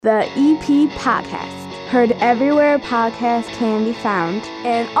The EP Podcast. Heard everywhere podcasts can be found,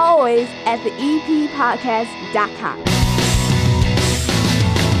 and always at theeppodcast.com.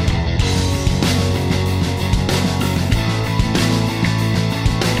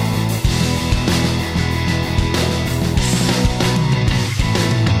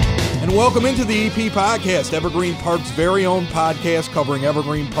 And welcome into the EP Podcast, Evergreen Park's very own podcast covering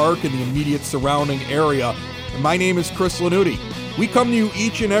Evergreen Park and the immediate surrounding area. And my name is Chris Lanuti. We come to you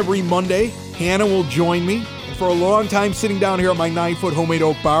each and every Monday. Hannah will join me. And for a long time, sitting down here at my 9-foot homemade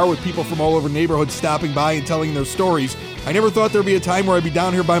oak bar with people from all over the neighborhood stopping by and telling their stories, I never thought there'd be a time where I'd be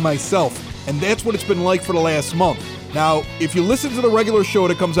down here by myself. And that's what it's been like for the last month. Now, if you listen to the regular show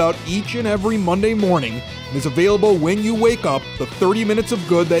that comes out each and every Monday morning and is available when you wake up, the 30 minutes of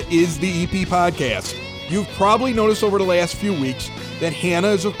good that is the EP Podcast, you've probably noticed over the last few weeks that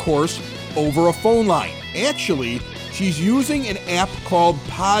Hannah is, of course, over a phone line. Actually, she's using an app called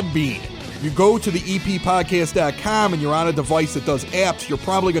Podbean. You go to the eppodcast.com and you're on a device that does apps, you're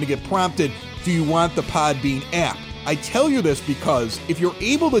probably going to get prompted, do you want the Podbean app? I tell you this because if you're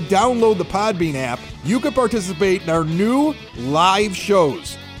able to download the Podbean app, you can participate in our new live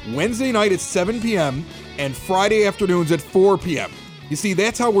shows, Wednesday night at 7 p.m. and Friday afternoons at 4 p.m. You see,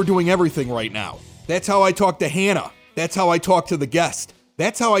 that's how we're doing everything right now. That's how I talk to Hannah. That's how I talk to the guest.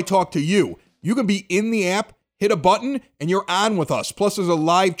 That's how I talk to you. You can be in the app, hit a button, and you're on with us. Plus, there's a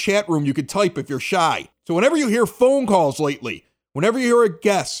live chat room you can type if you're shy. So whenever you hear phone calls lately, whenever you hear a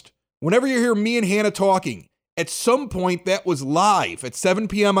guest, whenever you hear me and Hannah talking, at some point that was live at 7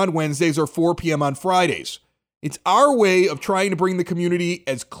 p.m. on Wednesdays or 4 p.m. on Fridays. It's our way of trying to bring the community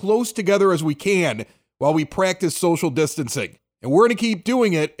as close together as we can while we practice social distancing. And we're going to keep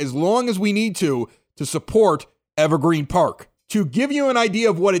doing it as long as we need to support Evergreen Park. To give you an idea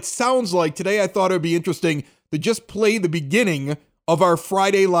of what it sounds like, today I thought it would be interesting to just play the beginning of our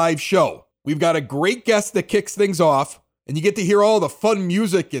Friday live show. We've got a great guest that kicks things off, and you get to hear all the fun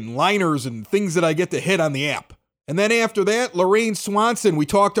music and liners and things that I get to hit on the app. And then after that, Lorainne Swanson, we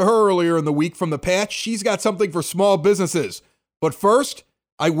talked to her earlier in the week from the Patch. She's got something for small businesses. But first,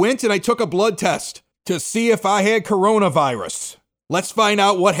 I went and I took a blood test to see if I had coronavirus. Let's find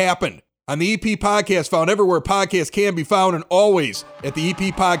out what happened. On the EP Podcast, found everywhere podcasts can be found, and always at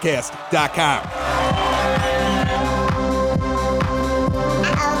theeppodcast.com.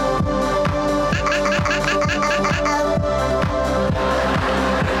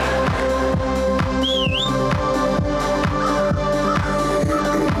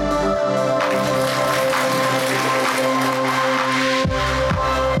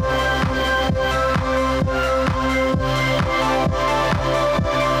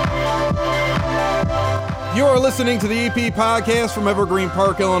 You are listening to the EP Podcast from Evergreen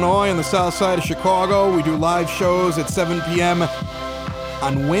Park, Illinois, on the south side of Chicago. We do live shows at 7 p.m.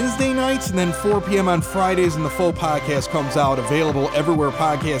 on Wednesday nights and then 4 p.m. on Fridays, and the full podcast comes out available everywhere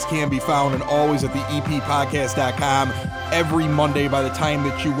podcasts can be found and always at the eppodcast.com every Monday by the time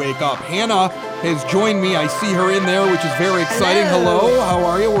that you wake up. Hannah has joined me. I see her in there, which is very exciting. Hello, how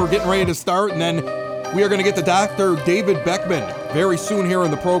are you? We're getting ready to start, and then we are going to get to Dr. David Beckmann very soon here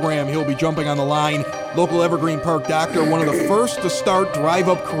in the program. He'll be jumping on the line. Local Evergreen Park doctor, one of the first to start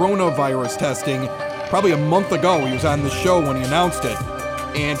drive-up coronavirus testing probably a month ago. He was on the show when he announced it.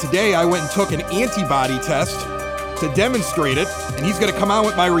 And today I went and took an antibody test to demonstrate it, and he's going to come out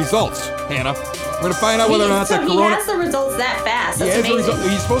with my results, Hannah. We're going to find out whether or not that corona... So he has the results that fast. That's amazing.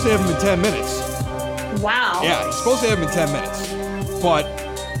 He's supposed to have them in 10 minutes. Wow. Yeah, he's supposed to have them in 10 minutes. But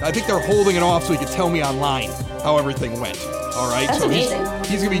I think they're holding it off so he can tell me online how everything went. All right, that's so amazing.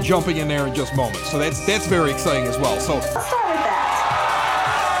 He's going to be jumping in there in just moments. So that's very exciting as well. So let's start with that.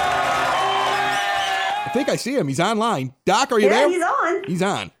 I think I see him. He's online. Doc, are you there? Yeah, he's on. He's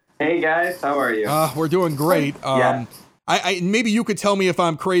on. Hey guys, how are you? We're doing great. Yeah. I maybe you could tell me if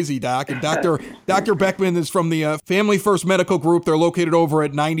I'm crazy, Doc. And Dr. Beckmann is from the Family First Medical Group. They're located over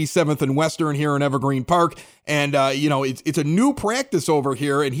at 97th and Western here in Evergreen Park. And, it's a new practice over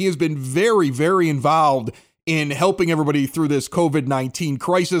here, and he has been very, very involved in helping everybody through this COVID-19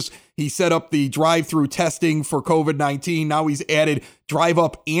 crisis. He set up the drive-through testing for COVID-19. Now he's added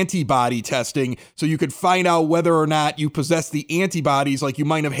drive-up antibody testing so you could find out whether or not you possess the antibodies, like you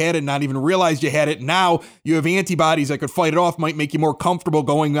might have had it and not even realized you had it. Now you have antibodies that could fight it off, might make you more comfortable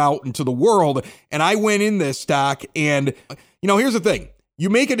going out into the world. And I went in this, Doc, and, here's the thing. You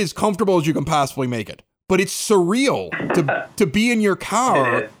make it as comfortable as you can possibly make it. But it's surreal to be in your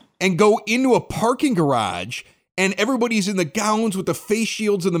car and go into a parking garage and everybody's in the gowns with the face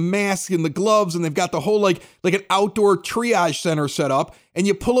shields and the masks and the gloves, and they've got the whole like an outdoor triage center set up, and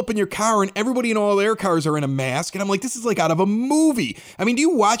you pull up in your car and everybody in all their cars are in a mask, and I'm like, this is like out of a movie. I mean, do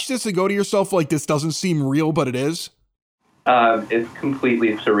you watch this and go to yourself like, this doesn't seem real, but it is? It's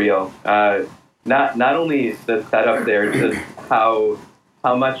completely surreal. Not only the setup there, just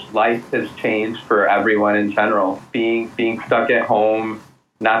how much life has changed for everyone in general. Being stuck at home,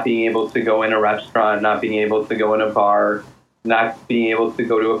 not being able to go in a restaurant, not being able to go in a bar, not being able to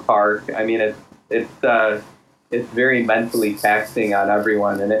go to a park. I mean, it's very mentally taxing on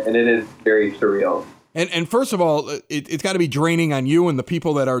everyone, and it is very surreal. And first of all, it's got to be draining on you and the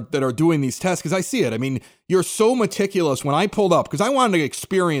people that are doing these tests, because I see it. I mean, you're so meticulous. When I pulled up, because I wanted to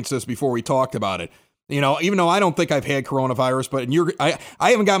experience this before we talked about it, you know, even though I don't think I've had coronavirus, but I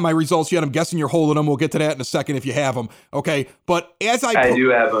haven't gotten my results yet. I'm guessing you're holding them. We'll get to that in a second if you have them. Okay, but as I do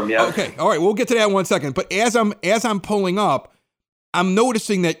have them. Yeah. Okay, all right. We'll get to that in 1 second. But as I'm pulling up, I'm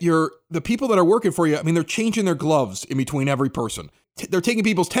noticing that the people that are working for you, I mean, they're changing their gloves in between every person. They're taking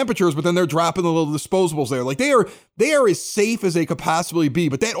people's temperatures, but then they're dropping the little disposables there. Like they are as safe as they could possibly be.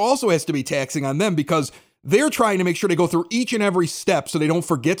 But that also has to be taxing on them, because they're trying to make sure they go through each and every step so they don't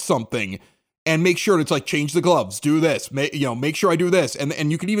forget something, and make sure it's like, change the gloves, do this, make sure I do this.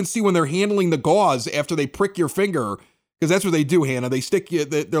 And you can even see when they're handling the gauze after they prick your finger, because that's what they do, Hannah. They stick you,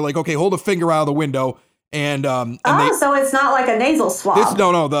 they're like, okay, hold a finger out of the window. So it's not like a nasal swab.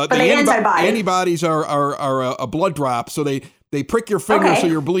 No. The antibodies are a blood drop. So they prick your finger so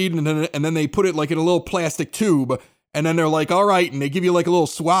you're bleeding, and then they put it like in a little plastic tube, and then they're like, all right, and they give you like a little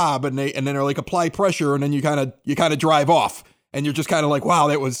swab, and then they're like, apply pressure, and then you kind of drive off, and you're just kind of like, wow,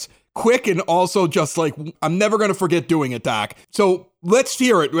 that was quick, and also just like, I'm never going to forget doing it, Doc. So let's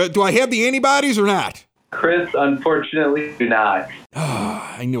hear it. Do I have the antibodies or not? Chris, unfortunately, do not.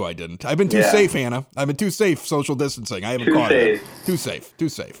 I knew I didn't. I've been too safe, Hannah. I've been too safe social distancing. I haven't caught it. Too safe.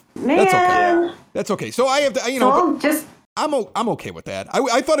 Man. That's okay. That's okay. So I have to, I'm okay with that.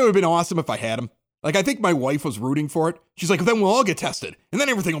 I thought it would have been awesome if I had them. Like, I think my wife was rooting for it. She's like, then we'll all get tested, and then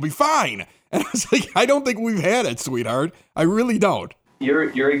everything will be fine. And I was like, I don't think we've had it, sweetheart. I really don't.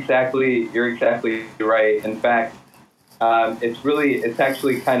 You're exactly right. In fact, it's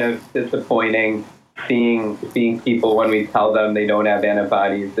actually kind of disappointing seeing people when we tell them they don't have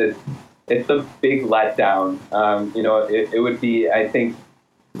antibodies. It's a big letdown. It would be, I think,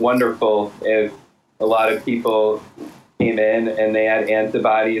 wonderful if a lot of people came in and they had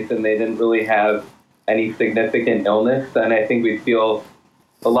antibodies and they didn't really have any significant illness. Then I think we'd feel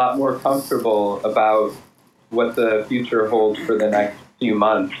a lot more comfortable about what the future holds for the next few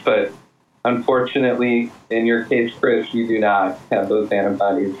months. But unfortunately, in your case, Chris, you do not have those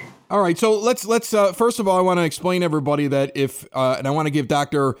antibodies. All right, so let's first of all, I want to explain to everybody that and I want to give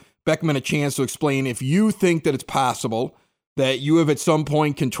Dr. Beckmann a chance to explain, if you think that it's possible that you have at some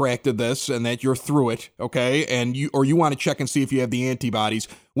point contracted this and that you're through it, okay, and you want to check and see if you have the antibodies,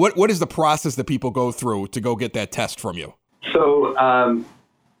 what is the process that people go through to go get that test from you? So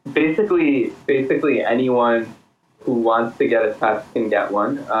basically anyone who wants to get a test can get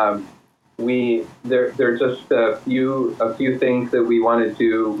one. There are just a few things that we want to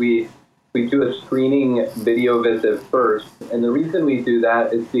do. We do a screening video visit first, and the reason we do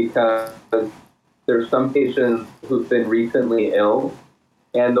that is because there's some patients who've been recently ill,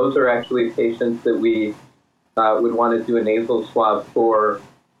 and those are actually patients that we would want to do a nasal swab for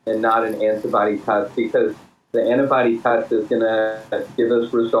and not an antibody test, because the antibody test is going to give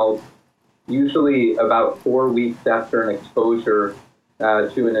us results usually about 4 weeks after an exposure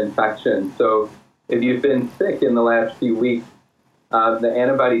to an infection. So if you've been sick in the last few weeks, the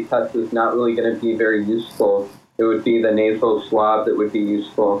antibody test is not really going to be very useful. It would be the nasal swab that would be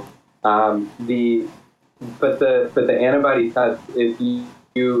useful. But the antibody test, if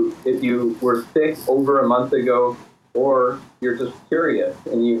you were sick over a month ago, or you're just curious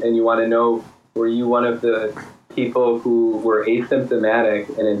and you want to know, were you one of the people who were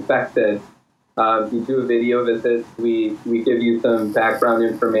asymptomatic and infected, you do a video visit. We give you some background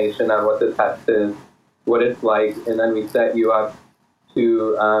information on what the test is, what it's like, and then we set you up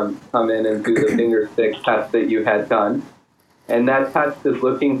to come in and do the finger stick test that you had done. And that test is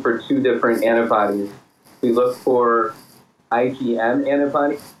looking for 2 different antibodies. We look for IgM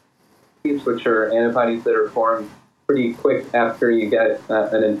antibodies, which are antibodies that are formed pretty quick after you get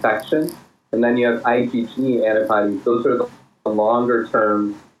an infection. And then you have IgG antibodies. Those are the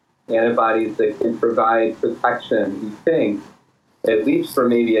longer-term antibodies that can provide protection, we think, at least for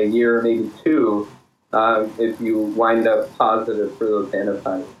maybe a year, maybe 2, if you wind up positive for those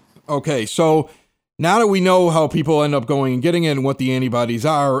antibodies. Okay, so now that we know how people end up going and getting it and what the antibodies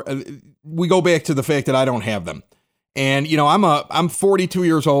are, we go back to the fact that I don't have them. And, I'm 42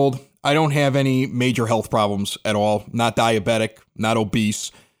 years old. I don't have any major health problems at all. Not diabetic, not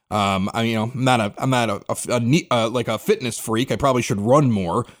obese. I'm not a fitness freak. I probably should run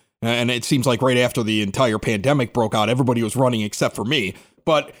more. And it seems like right after the entire pandemic broke out, everybody was running except for me.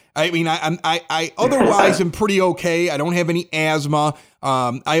 But I otherwise am pretty okay. I don't have any asthma.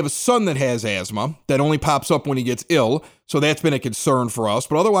 I have a son that has asthma that only pops up when he gets ill. So that's been a concern for us.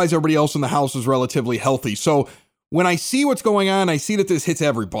 But otherwise, everybody else in the house is relatively healthy. So when I see what's going on, I see that this hits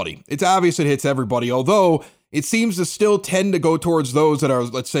everybody. It's obvious it hits everybody, although it seems to still tend to go towards those that are,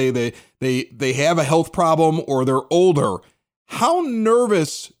 let's say, they have a health problem or they're older. How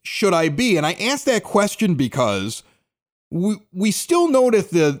nervous should I be? And I ask that question because we still know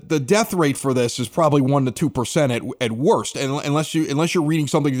that the death rate for this is probably 1% to 2% at worst, unless you're reading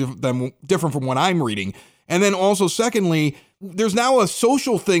something different from what I'm reading. And then also, secondly, there's now a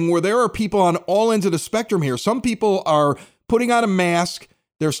social thing where there are people on all ends of the spectrum here. Some people are putting on a mask.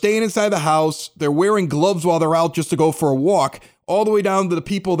 They're staying inside the house. They're wearing gloves while they're out just to go for a walk, all the way down to the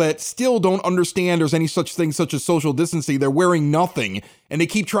people that still don't understand there's any such thing such as social distancing. They're wearing nothing, and they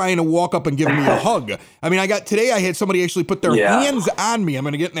keep trying to walk up and give me a hug. I mean, I had somebody actually put their hands on me. I'm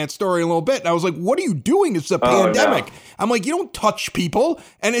going to get in that story in a little bit. And I was like, what are you doing? It's a pandemic. No. I'm like, you don't touch people.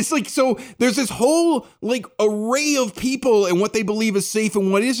 And it's like, so there's this whole like array of people and what they believe is safe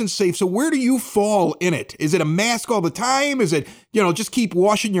and what isn't safe. So where do you fall in it? Is it a mask all the time? Is it, just keep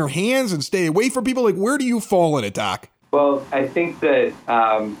washing your hands and stay away from people? Like, where do you fall in it, Doc? Well, I think that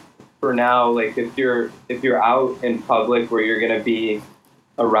for now, like if you're out in public where you're going to be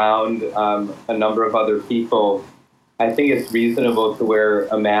around a number of other people, I think it's reasonable to wear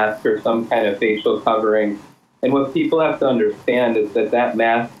a mask or some kind of facial covering. And what people have to understand is that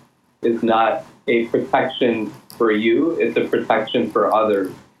mask is not a protection for you, it's a protection for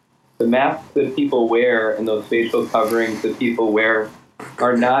others. The masks that people wear and those facial coverings that people wear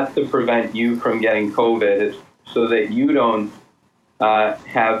are not to prevent you from getting COVID. It's so that you don't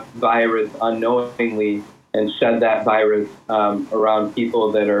have virus unknowingly and shed that virus around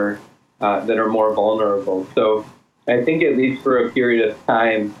people that are more vulnerable. So I think at least for a period of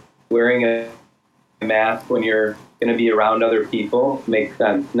time, wearing a mask when you're going to be around other people makes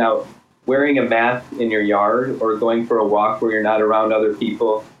sense. Now, wearing a mask in your yard or going for a walk where you're not around other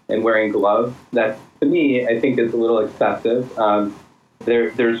people and wearing gloves, that to me, I think is a little excessive.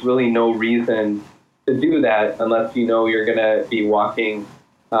 There's really no reason to do that unless you're going to be walking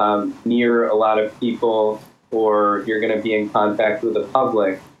near a lot of people or you're going to be in contact with the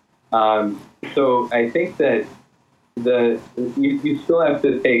public. So I think that you still have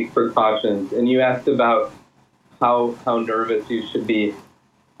to take precautions. And you asked about how nervous you should be.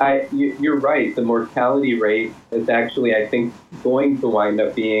 You're right. The mortality rate is actually, I think, going to wind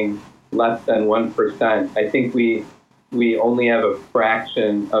up being less than 1%. I think we only have a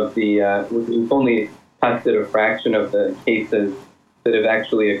fraction of we've only tested a fraction of the cases that have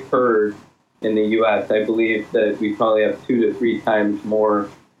actually occurred in the U.S. I believe that we probably have 2 to 3 times more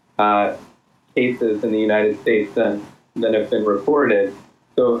cases in the United States than have been reported.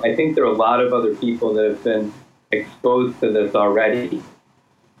 So I think there are a lot of other people that have been exposed to this already,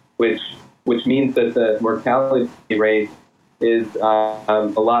 which means that the mortality rate is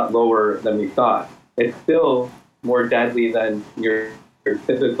a lot lower than we thought. It's still more deadly than your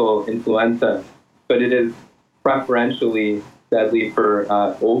typical influenza, but it is preferentially deadly for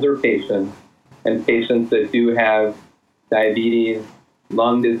older patients and patients that do have diabetes,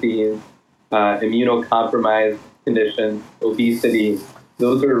 lung disease, immunocompromised conditions, obesity.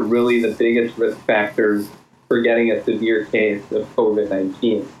 Those are really the biggest risk factors for getting a severe case of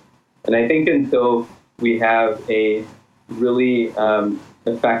COVID-19. And I think until we have a really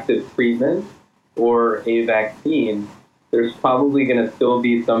effective treatment or a vaccine, there's probably going to still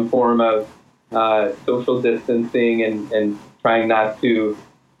be some form of social distancing and trying not to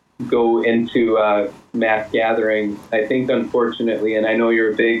go into mass gatherings. I think, unfortunately, and I know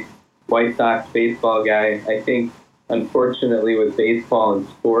you're a big White Sox baseball guy, I think, unfortunately, with baseball and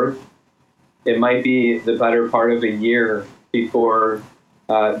sports, it might be the better part of a year before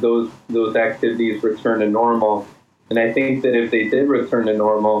those activities return to normal. And I think that if they did return to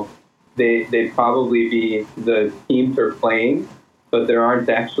normal, they'd probably be the teams are playing, but there aren't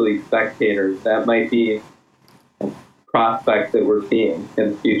actually spectators. That might be a prospect that we're seeing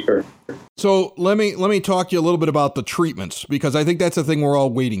in the future. So let me talk to you a little bit about the treatments, because I think that's the thing we're all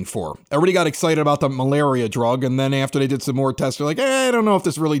waiting for. Everybody got excited about the malaria drug, and then after they did some more tests, they're like, I don't know if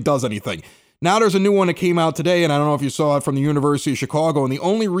this really does anything. Now there's a new one that came out today, and I don't know if you saw it, from the University of Chicago, and the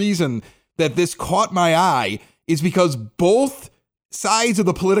only reason that this caught my eye is because both sides of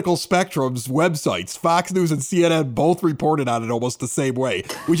the political spectrum's websites, Fox News and CNN, both reported on it almost the same way,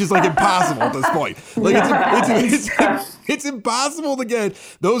 which is like impossible at this point. Like it's impossible to get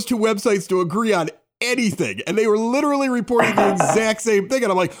those two websites to agree on anything, and they were literally reporting the exact same thing.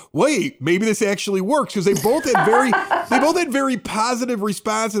 And I'm like, wait, maybe this actually works, because they both had very positive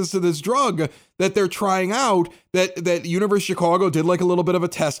responses to this drug that they're trying out. That University of Chicago did like a little bit of a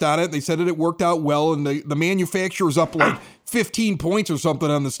test on it. They said that it worked out well, and the manufacturer's up like 15 points or something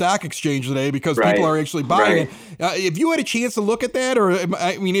on the stock exchange today because people are actually buying it. If you had a chance to look at that, or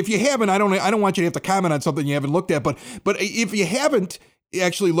I mean, if you haven't, I don't want you to have to comment on something you haven't looked at, but if you haven't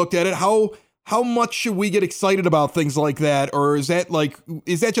actually looked at it, how much should we get excited about things like that? Or is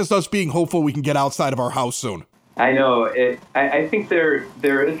that just us being hopeful we can get outside of our house soon? I know. I think there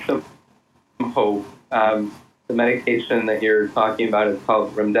is some hope. The medication that you're talking about is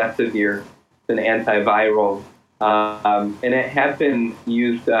called remdesivir. It's an antiviral. And it had been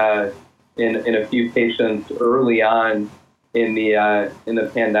used in a few patients early on in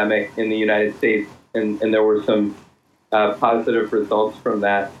the pandemic in the United States. And there were some positive results from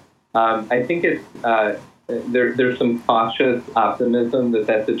that. I think it's there's some cautious optimism that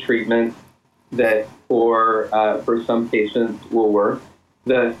that's a treatment that for some patients will work.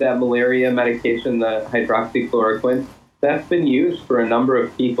 That malaria medication, the hydroxychloroquine, that's been used for a number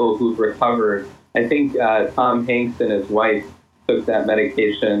of people who've recovered. I think Tom Hanks and his wife took that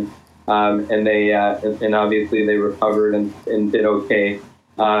medication, and they and obviously they recovered and did okay.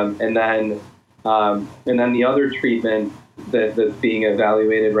 And then the other treatment that's being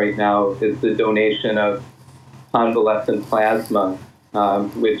evaluated right now is the donation of convalescent plasma,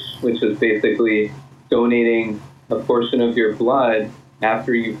 which is basically donating a portion of your blood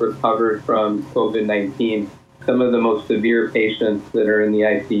after you've recovered from COVID-19. Some of the most severe patients that are in the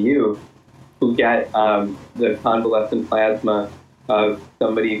ICU who get the convalescent plasma of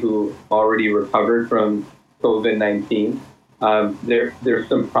somebody who already recovered from COVID-19, there's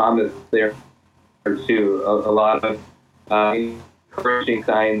some promise there too. A lot of encouraging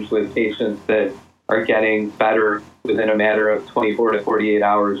signs with patients that are getting better within a matter of 24 to 48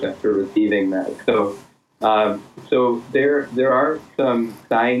 hours after receiving that. So there are some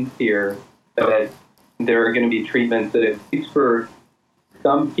signs here that there are going to be treatments that, at least for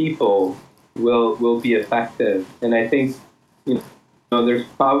some people, will be effective. And I think there's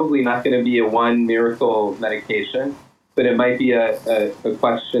probably not going to be a one miracle medication, but it might be a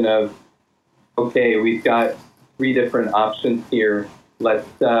question of, okay, we've got 3 different options here. Let's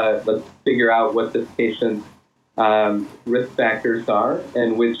figure out what this patient's risk factors are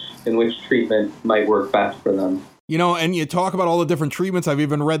and which treatment might work best for them. And you talk about all the different treatments. I've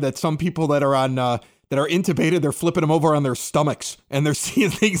even read that some people that are on that are intubated, they're flipping them over on their stomachs, and they're seeing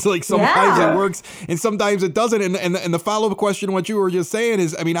things like sometimes it works and sometimes it doesn't. And the follow-up question, what you were just saying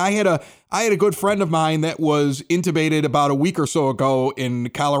is, I mean, I had a good friend of mine that was intubated about a week or so ago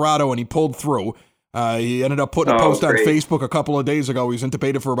in Colorado, and he pulled through. He ended up putting a post on Facebook a couple of days ago. He was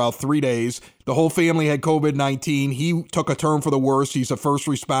intubated for about 3 days. The whole family had COVID-19. He took a turn for the worst. He's a first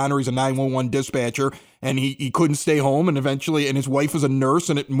responder. He's a 911 dispatcher, and he couldn't stay home. And eventually, and his wife was a nurse,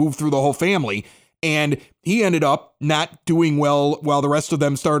 and it moved through the whole family. And he ended up not doing well while the rest of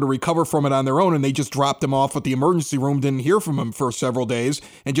them started to recover from it on their own. And they just dropped him off at the emergency room, didn't hear from him for several days,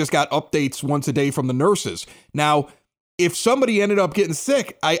 and just got updates once a day from the nurses. Now, if somebody ended up getting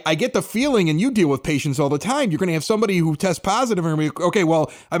sick, I get the feeling, and you deal with patients all the time, you're going to have somebody who tests positive and be like, okay,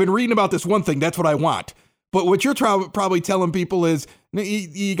 well, I've been reading about this one thing. That's what I want. But what you're probably telling people is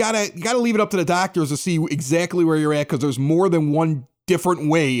you gotta leave it up to the doctors to see exactly where you're at, because there's more than one different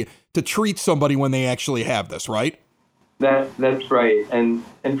way to treat somebody when they actually have this, right? That's right. And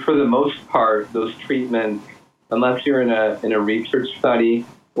for the most part, those treatments, unless you're in a research study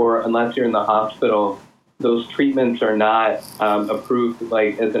or unless you're in the hospital, those treatments are not approved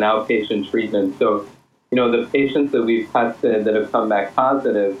like as an outpatient treatment. So, the patients that we've tested that have come back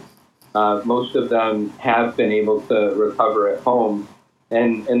positive, most of them have been able to recover at home.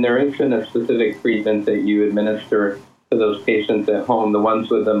 And there isn't a specific treatment that you administer to those patients at home, the ones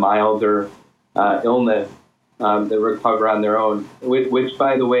with a milder illness that recover on their own, which,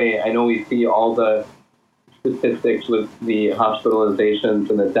 by the way, I know we see all the statistics with the hospitalizations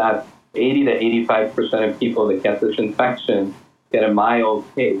and the deaths. 80 to 85% of people that get this infection get a mild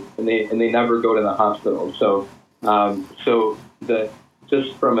case, and they never go to the hospital. So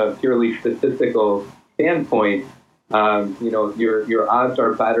just from a purely statistical standpoint, your odds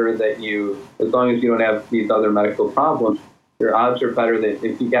are better that as long as you don't have these other medical problems, your odds are better that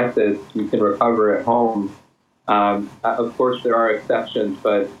if you get this, you can recover at home. Of course, there are exceptions,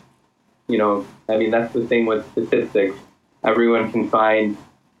 but that's the thing with statistics. everyone can find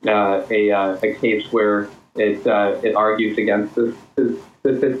a case where it argues against the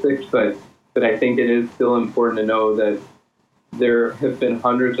statistics, but I think it is still important to know that there have been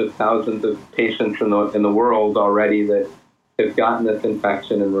hundreds of thousands of patients in the world already that have gotten this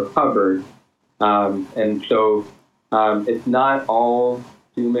infection and recovered. And so it's not all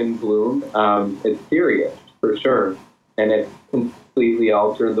doom and gloom. It's serious, for sure. And it's completely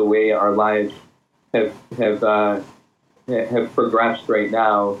altered the way our lives have progressed right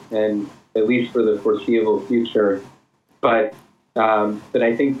now, and at least for the foreseeable future. But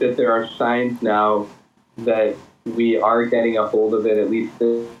I think that there are signs now that we are getting a hold of it, at least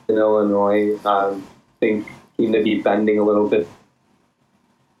in Illinois. Things seem to be bending a little bit.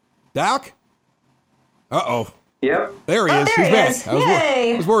 Doc? Uh-oh. Yep. There he is. There He's he back. is.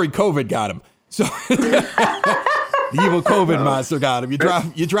 I was worried COVID got him. So the evil COVID monster got him.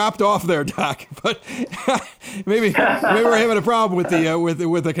 You dropped off there, Doc. But maybe we're having a problem with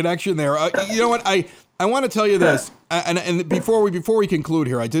the connection there. You know what? I want to tell you this, and before we conclude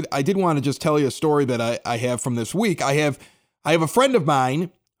here, I did want to just tell you a story that I have from this week. I have a friend of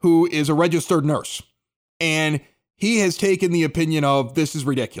mine who is a registered nurse, and he has taken the opinion of this is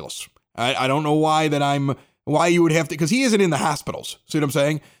ridiculous. I don't know why you would have to, because he isn't in the hospitals. See what I'm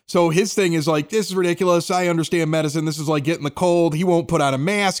saying? So his thing is like, this is ridiculous. I understand medicine. This is like getting the cold. He won't put on a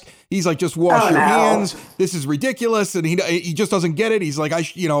mask. He's like, just wash your hands. This is ridiculous. And he just doesn't get it. He's like, I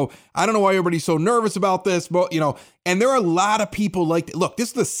don't know why everybody's so nervous about this, but and there are a lot of people like, look, this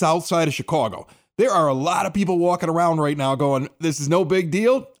is the south side of Chicago. There are a lot of people walking around right now going, this is no big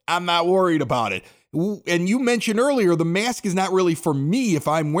deal. I'm not worried about it. And you mentioned earlier, the mask is not really for me if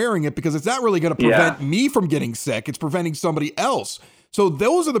I'm wearing it, because it's not really going to prevent me from getting sick. It's preventing somebody else. So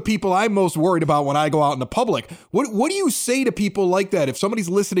those are the people I'm most worried about when I go out in the public. What do you say to people like that? If somebody's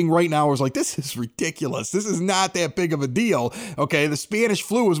listening right now is like, this is ridiculous. This is not that big of a deal. Okay, the Spanish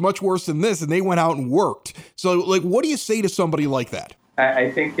flu was much worse than this, and they went out and worked. So, like, what do you say to somebody like that?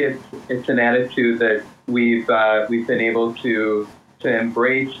 I think it's an attitude that we've been able to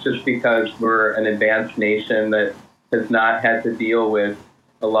embrace just because we're an advanced nation that has not had to deal with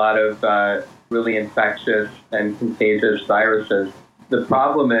a lot of really infectious and contagious viruses. The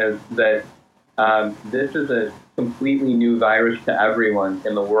problem is that this is a completely new virus to everyone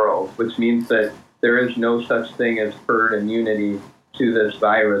in the world, which means that there is no such thing as herd immunity to this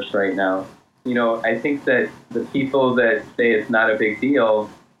virus right now. I think that the people that say it's not a big deal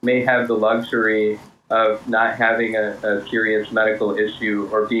may have the luxury of not having a serious medical issue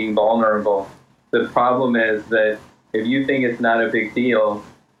or being vulnerable. The problem is that if you think it's not a big deal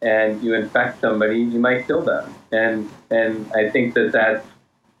and you infect somebody, you might kill them. And I think that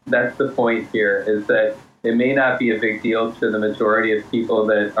that's the point here, is that it may not be a big deal to the majority of people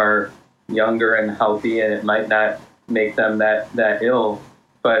that are younger and healthy, and it might not make them that ill.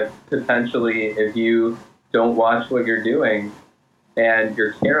 But potentially, if you don't watch what you're doing and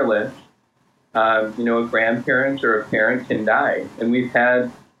you're careless, a grandparent or a parent can die. And we've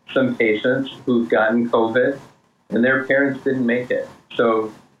had some patients who've gotten COVID and their parents didn't make it.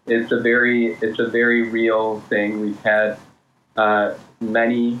 So it's a very real thing. We've had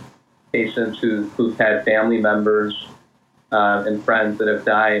many patients who've had family members and friends that have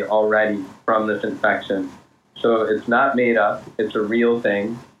died already from this infection. So it's not made up. It's a real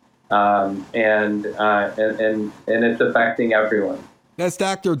thing. And it's affecting everyone. That's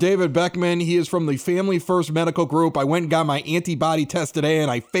Dr. David Beckmann. He is from the Family First Medical Group. I went and got my antibody test today, and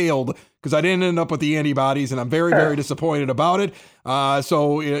I failed because I didn't end up with the antibodies, and I'm very, very disappointed about it.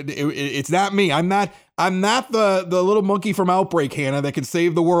 So it's not me. I'm not the little monkey from Outbreak, Hannah, that can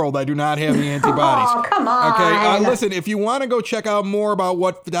save the world. I do not have the antibodies. Oh, come on. Okay, listen, if you want to go check out more about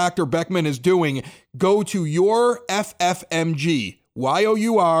what Dr. Beckmann is doing, go to your FFMG.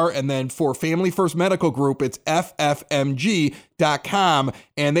 YOUR, and then for Family First Medical Group, it's ffmg.com,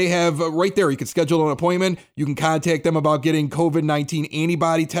 and they have right there, you can schedule an appointment. You can contact them about getting COVID-19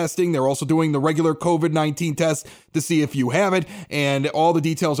 antibody testing. They're also doing the regular COVID-19 test to see if you have it, and all the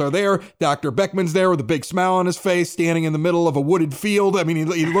details are there. Dr. Beckmann's there with a big smile on his face, standing in the middle of a wooded field. I mean,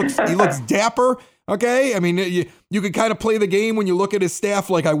 he looks dapper. Okay, I mean, you could kind of play the game when you look at his staff,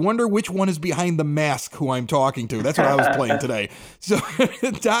 like, I wonder which one is behind the mask who I'm talking to. That's what I was playing today. So,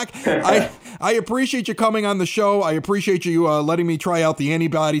 Doc, I appreciate you coming on the show. I appreciate you letting me try out the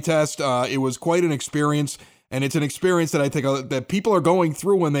antibody test. It was quite an experience, and it's an experience that I think that people are going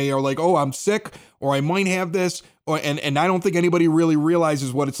through when they are like, oh, I'm sick, or I might have this, and I don't think anybody really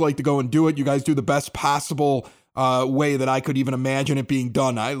realizes what it's like to go and do it. You guys do the best possible way that I could even imagine it being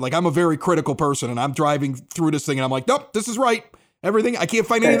done. I'm a very critical person, and I'm driving through this thing and I'm like, nope, this is right. Everything, I can't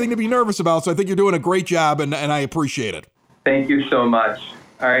find anything to be nervous about. So I think you're doing a great job, and I appreciate it. Thank you so much.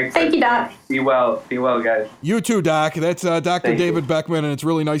 All right. Thank you, Doc. Be well. Be well, guys. You too, Doc. That's Dr. David Beckmann, and it's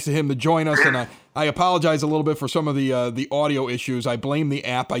really nice of him to join us. And I apologize a little bit for some of the audio issues. I blame the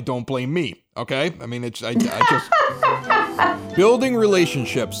app. I don't blame me. Okay? I mean, I just building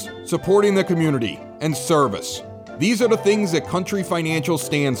relationships, supporting the community, and service. These are the things that Country Financial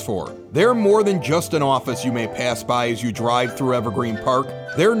stands for. They're more than just an office you may pass by as you drive through Evergreen Park.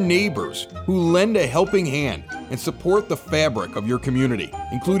 They're neighbors who lend a helping hand and support the fabric of your community,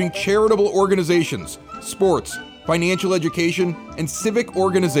 including charitable organizations, sports, financial education, and civic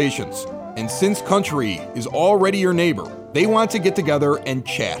organizations. And since Country is already your neighbor, they want to get together and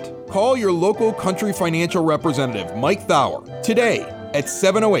chat. Call your local Country Financial representative, Mike Thauer, today at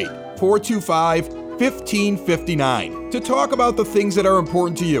 708-425-1559 to talk about the things that are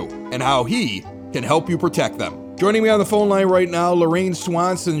important to you and how he can help you protect them. Joining me on the phone line right now, Lorainne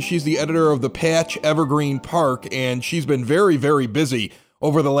Swanson. She's the editor of The Patch, Evergreen Park, and she's been very, very busy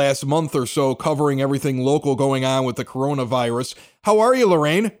over the last month or so covering everything local going on with the coronavirus. How are you,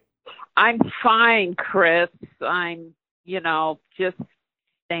 Lorainne? I'm fine, Chris. I'm, just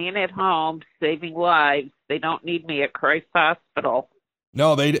staying at home, saving lives. They don't need me at Christ Hospital.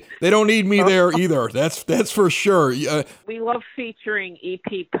 No, they don't need me there either. That's for sure. We love featuring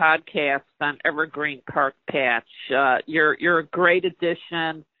EP podcasts on Evergreen Park Patch. You're a great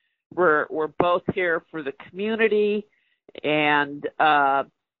addition. We're both here for the community, and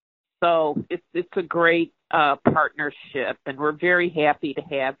so it's a great partnership, and we're very happy to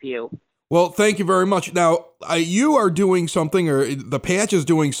have you. Well, thank you very much. Now, you are doing something, or the Patch is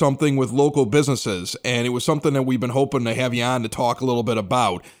doing something with local businesses, and it was something that we've been hoping to have you on to talk a little bit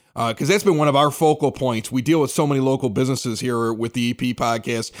about, because that's been one of our focal points. We deal with so many local businesses here with the EP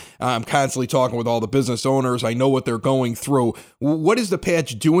podcast. I'm constantly talking with all the business owners. I know what they're going through. What is the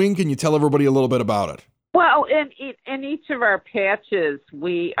Patch doing? Can you tell everybody a little bit about it? Well, in each of our patches,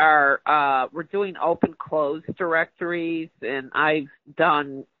 we're doing open close directories, and I've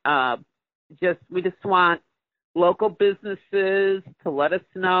done we just want local businesses to let us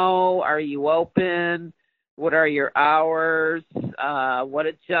know, are you open? What are your hours? What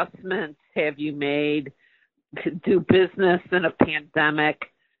adjustments have you made to do business in a pandemic?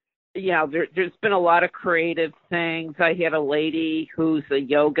 There's been a lot of creative things. I had a lady who's a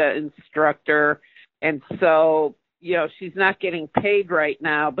yoga instructor, and so, she's not getting paid right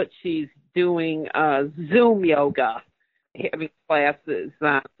now, but she's doing Zoom yoga, having classes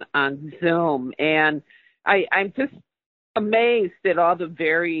on Zoom. And I'm just amazed at all the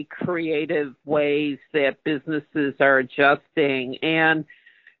very creative ways that businesses are adjusting. And,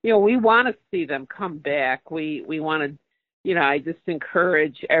 we want to see them come back. We want to, I just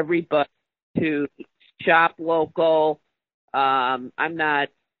encourage everybody to shop local. I'm not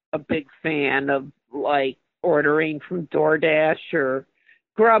a big fan of ordering from DoorDash or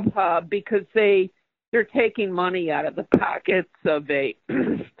Grubhub because they're taking money out of the pockets of a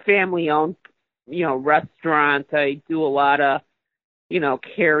family-owned, restaurant. I do a lot of,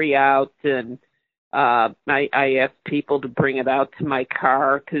 carry out, and I ask people to bring it out to my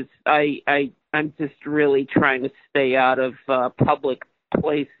car because I'm just really trying to stay out of public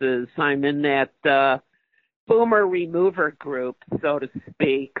places. I'm in that boomer remover group, so to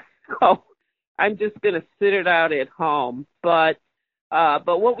speak. So I'm just going to sit it out at home. But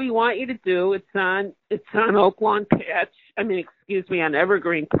what we want you to do, it's on Oak Lawn Patch. On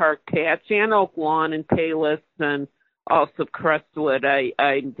Evergreen Park Patch and Oak Lawn and Payless and also Crestwood.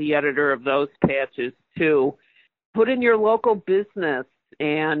 I'm the editor of those patches too. Put in your local business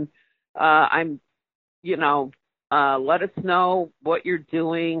and let us know what you're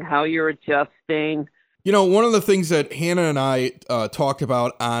doing, how you're adjusting. One of the things that Hannah and I talked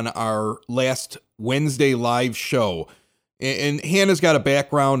about on our last Wednesday live show, and Hannah's got a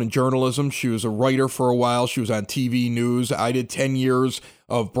background in journalism. She was a writer for a while. She was on TV news. I did 10 years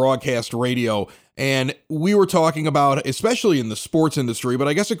of broadcast radio. And we were talking about, especially in the sports industry, but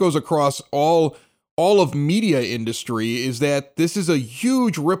I guess it goes across all of media industry, is that this is a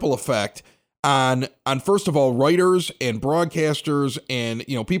huge ripple effect on first of all, writers and broadcasters and,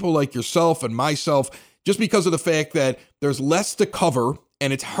 people like yourself and myself, just because of the fact that there's less to cover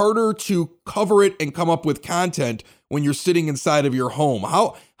and it's harder to cover it and come up with content when you're sitting inside of your home.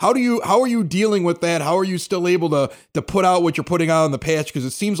 How are you dealing with that? How are you still able to put out what you're putting out on the Patch? Because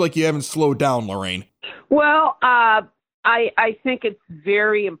it seems like you haven't slowed down, Lorainne. Well, I think it's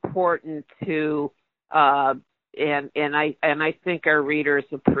very important to, and I think our readers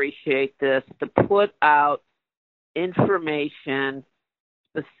appreciate this, to put out information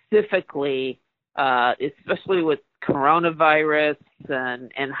specifically, especially with coronavirus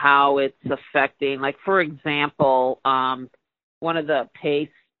and how it's affecting, like, for example, one of the PACE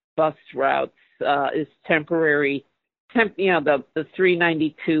bus routes is temporary. The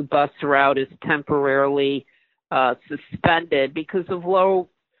 392 bus route is temporarily suspended because of low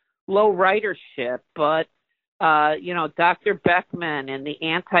ridership. But, Dr. Beckmann and the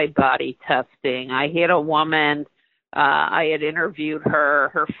antibody testing, I had a woman, I had interviewed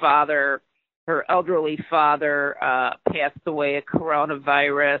her elderly father passed away of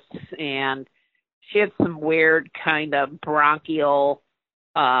coronavirus, and she had some weird kind of bronchial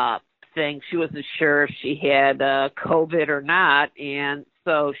thing. She wasn't sure if she had COVID or not, and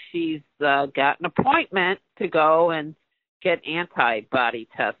so she's got an appointment to go and get antibody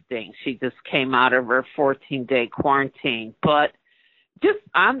testing. She just came out of her 14-day quarantine. But just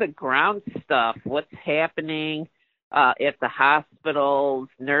on the ground stuff, what's happening at the hospitals,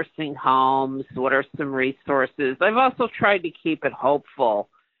 nursing homes, what are some resources? I've also tried to keep it hopeful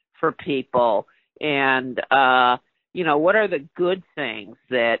for people. And, what are the good things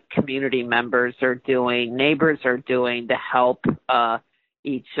that community members are doing, neighbors are doing to help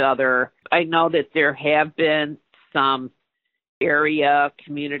each other? I know that there have been some area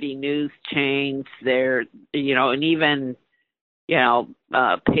community news chains there, and even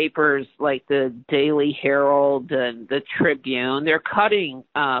papers like the Daily Herald and the Tribune, they're cutting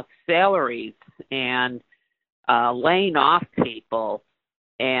salaries and laying off people.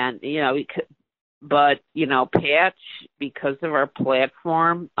 And, but, Patch, because of our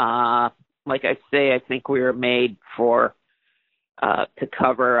platform, like I say, I think we were made to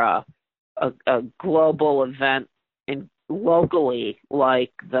cover a global event locally,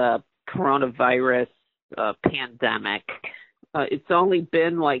 like the coronavirus pandemic. It's only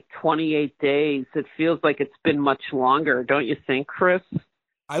been like 28 days. It feels like it's been much longer, don't you think, Chris?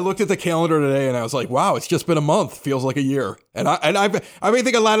 I looked at the calendar today and I was like, "Wow, it's just been a month. Feels like a year." And I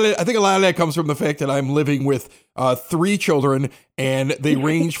think a lot of that comes from the fact that I'm living with 3 children, and they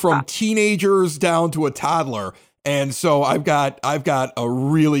range from teenagers down to a toddler. And so I've got a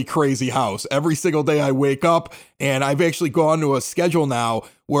really crazy house. Every single day I wake up, and I've actually gone to a schedule now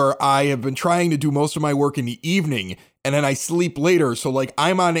where I have been trying to do most of my work in the evening, and then I sleep later. So like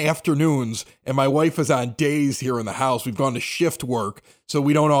I'm on afternoons and my wife is on days here in the house. We've gone to shift work so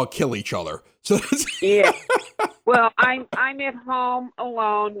we don't all kill each other. So yeah. Well, I'm at home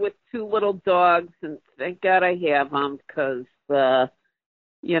alone with 2 little dogs, and thank God I have them because they're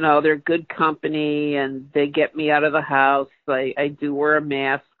good company and they get me out of the house. I do wear a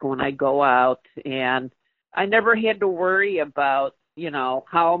mask when I go out, and I never had to worry about,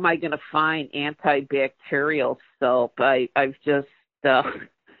 how am I going to find antibacterial soap? I've just,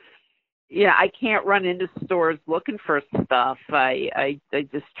 I can't run into stores looking for stuff. I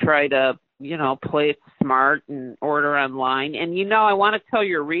just try to, play it smart and order online. And, I want to tell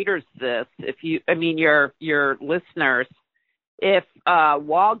your readers this, your listeners, if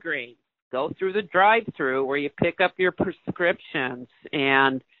Walgreens, go through the drive-through where you pick up your prescriptions,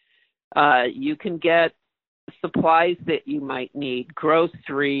 and you can get supplies that you might need,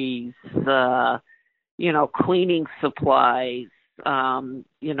 groceries, cleaning supplies,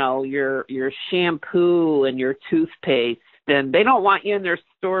 your shampoo and your toothpaste, and they don't want you in their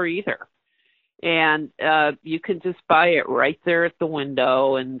store either. And you can just buy it right there at the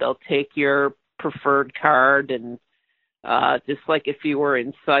window, and they'll take your preferred card, and just like if you were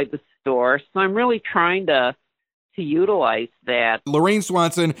inside the store. So I'm really trying to utilize that. Lorainne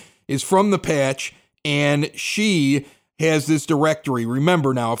Swanson is from the Patch, and she has this directory.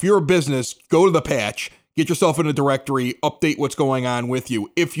 Remember now, if you're a business, go to the Patch, get yourself in a directory, update what's going on with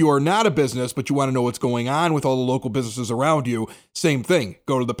you. If you are not a business, but you want to know what's going on with all the local businesses around you, same thing.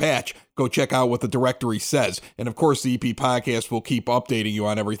 Go to the Patch, go check out what the directory says. And of course, the EP podcast will keep updating you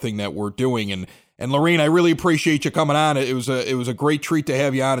on everything that we're doing. And Lorainne, I really appreciate you coming on. It was a great treat to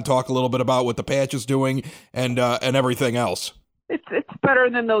have you on and talk a little bit about what the Patch is doing and everything else. It's better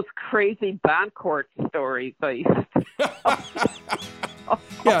than those crazy bond court stories I used to tell.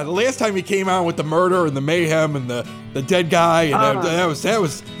 Yeah, the last time he came out with the murder and the mayhem and the dead guy, and that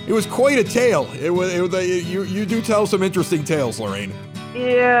was quite a tale. You do tell some interesting tales, Lorainne.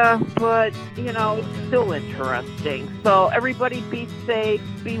 Yeah, but it's still interesting. So everybody, be safe,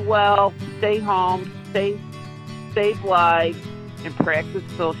 be well, stay home, save lives, and practice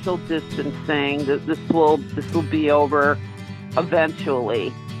social distancing. This will be over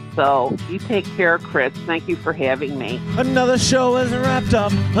eventually. So you take care, Chris. Thank you for having me. Another show is wrapped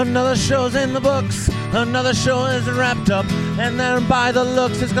up. Another show's in the books. Another show is wrapped up. And then by the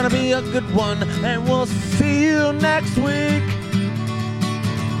looks, it's going to be a good one. And we'll see you next week.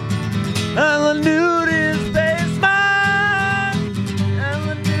 And the nude is basement.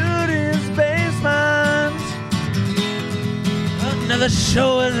 Another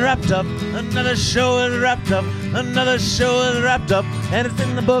show is wrapped up. Another show is wrapped up. Another show is wrapped up, and it's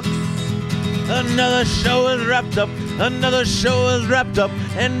in the books. Another show is wrapped up. Another show is wrapped up,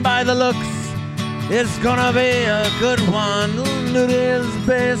 and by the looks, it's gonna be a good one. Lanutis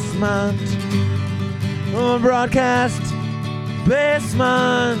Basement. Broadcast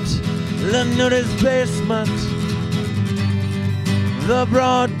Basement. Lanutis Basement. The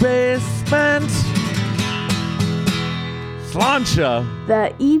Broad Basement. Slancha.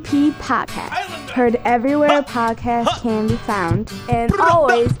 The EP Podcast. Heard everywhere podcasts can be found. And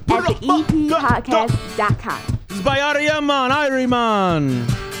always at the eppodcast.com. This is by Ariaman, Iriman.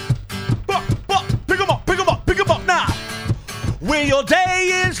 Pick 'em up, pick 'em up, pick 'em up now. When your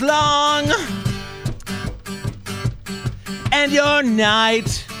day is long and your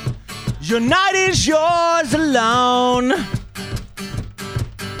night is yours alone.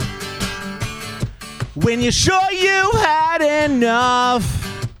 When you're sure you had enough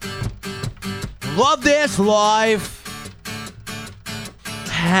of this life,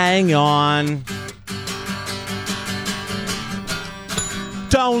 hang on.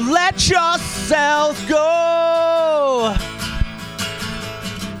 Don't let yourself go,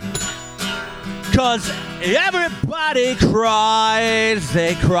 'cause everybody cries.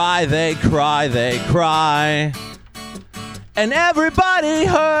 They cry, they cry, they cry. And everybody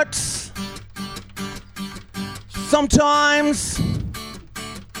hurts. Sometimes.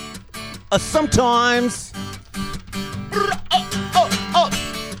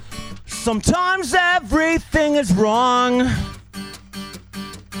 Sometimes everything is wrong.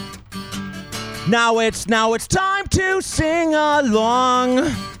 Now it's time to sing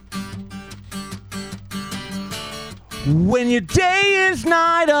along. When your day is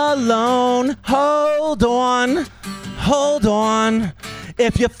night alone, hold on.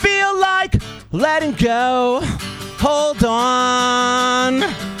 If you feel like letting go, hold on.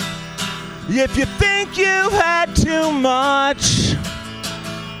 If you think you've had too much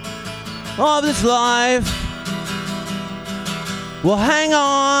of this life, well, hang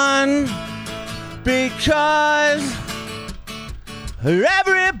on, because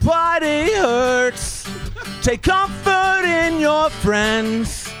everybody hurts. Take comfort in your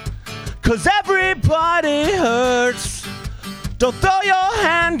friends, 'cause everybody hurts. Don't throw your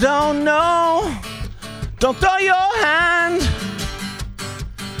hand, oh no. Don't throw your hand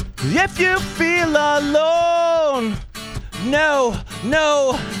if you feel alone. No,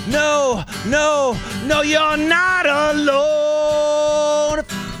 you're not alone.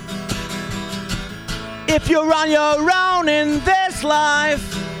 If you're on your own in this life,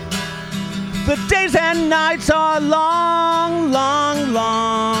 the days and nights are long.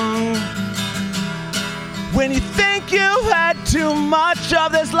 When you think you've had too much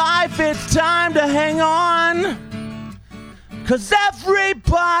of this life, it's time to hang on. 'Cause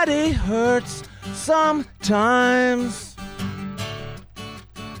everybody hurts sometimes.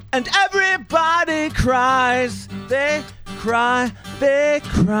 And everybody cries. They cry.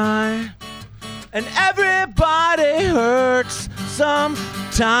 And everybody hurts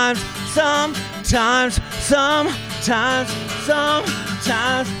sometimes.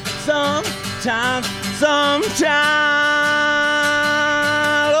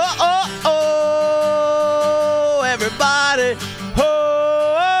 Oh, everybody. Oh.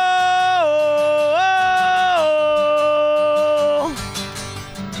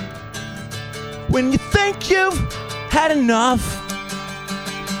 When you think you've had enough,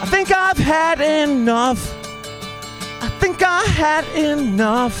 I think I've had enough. I think I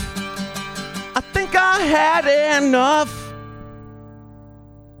had enough.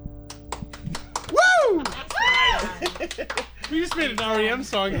 Woo! We just made an REM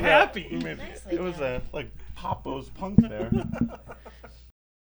song happy. It was like Popo's punk there.